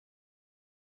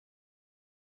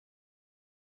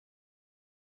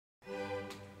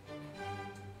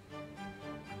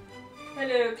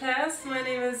Hello class, my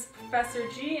name is Professor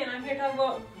G and I'm here to talk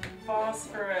about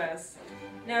phosphorus.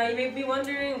 Now you may be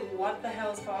wondering what the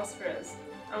hell is phosphorus?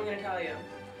 I'm going to tell you.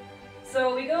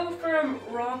 So we go from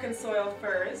rock and soil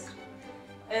first,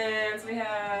 and so we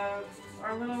have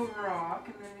our little rock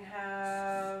and then we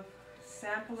have a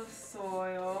sample of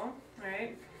soil,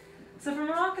 right? So from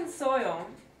rock and soil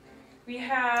we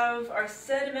have our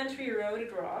sedimentary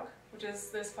eroded rock, which is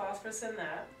there's phosphorus in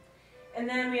that. And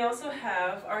then we also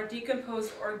have our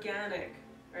decomposed organic,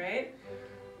 right?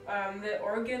 The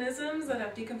organisms that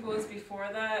have decomposed before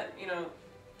that, you know,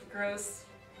 gross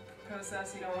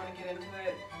process, you don't want to get into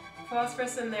it.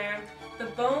 Phosphorus in there. The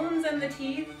bones and the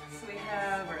teeth, so we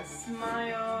have our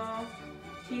smile,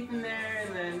 teeth in there,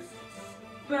 and then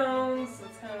bones. So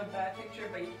it's kind of a bad picture,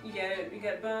 but you get it. You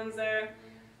get bones there.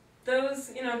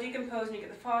 Those, you know, decompose and you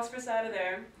get the phosphorus out of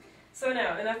there. So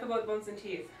now, enough about bones and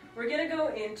teeth. We're going to go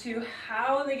into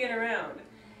how they get around.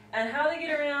 And how they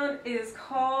get around is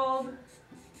called,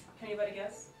 can anybody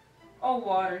guess? A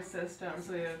water system.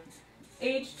 So we have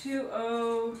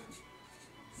H2O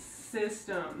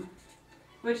system,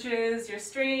 which is your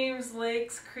streams,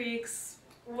 lakes, creeks,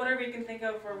 whatever you can think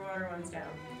of where water runs down.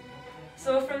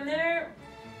 So from there,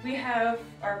 we have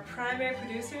our primary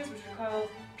producers, which are called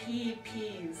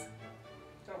PPs.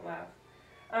 Don't laugh.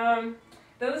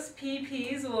 Those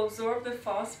PPs will absorb the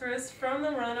phosphorus from the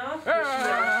runoff, which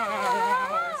runs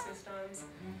water systems.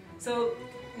 So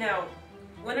now,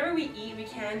 whenever we eat, we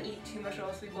can eat too much or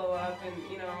else we blow up, and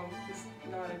you know, it's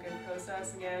not a good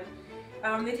process again.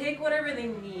 They take whatever they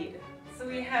need. So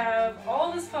we have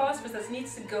all this phosphorus that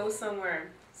needs to go somewhere.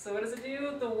 So what does it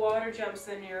do? The water jumps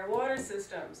in your water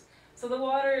systems. So the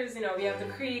water is, you know, we have the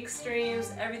creeks,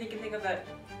 streams, everything you can think of that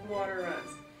water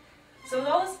runs. So with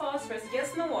all this phosphorus, it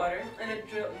gets in the water and it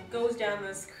goes down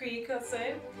this creek, let's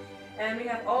say, and we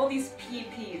have all these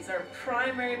PPs, our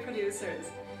primary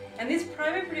producers. And these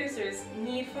primary producers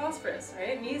need phosphorus, right?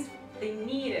 It means they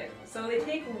need it. So they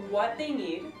take what they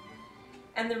need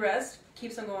and the rest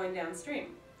keeps on going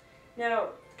downstream. Now,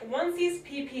 once these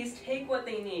PPs take what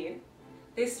they need,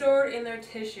 they store it in their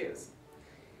tissues.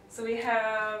 So we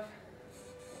have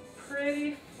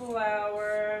pretty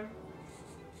flower,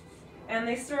 and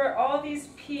they store all these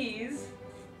PPs,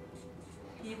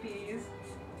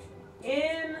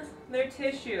 in their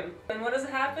tissue. And what does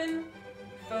happen?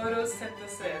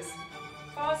 Photosynthesis.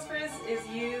 Phosphorus is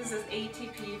used as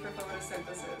ATP for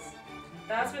photosynthesis.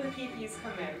 That's where the PPs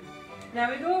come in. Now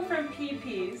we go from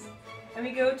PPs and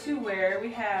we go to where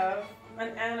we have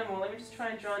an animal. Let me just try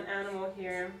and draw an animal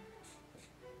here.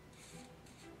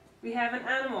 We have an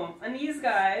animal, and these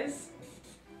guys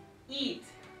eat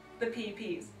the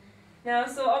PPs. Now,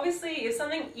 so obviously, if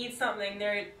something eats something,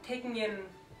 they're taking in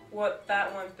what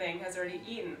that one thing has already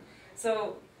eaten.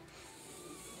 So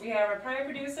we have our primary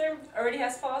producer, already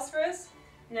has phosphorus.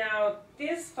 Now,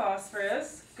 this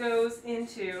phosphorus goes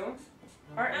into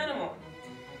our animal.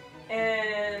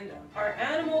 And our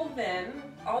animal then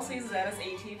also uses that as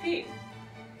ATP.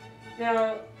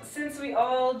 Now, since we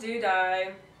all do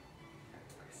die,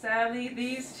 sadly,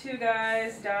 these two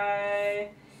guys die,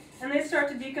 and they start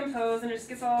to decompose, and it just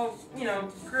gets all, you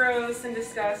know, gross and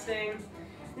disgusting.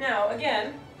 Now,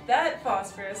 again, that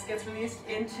phosphorus gets released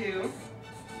into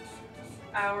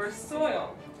our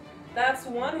soil. That's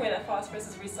one way that phosphorus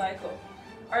is recycled.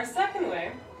 Our second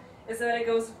way is that it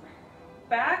goes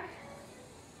back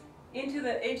into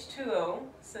the H2O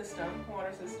system,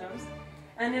 water systems,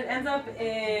 and it ends up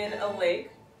in a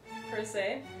lake, per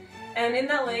se. And in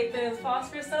that lake, the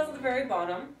phosphorus settles at the very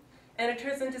bottom, and it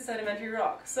turns into sedimentary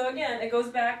rock. So again, it goes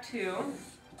back to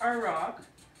our rock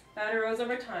that erodes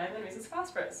over time and releases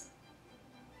phosphorus.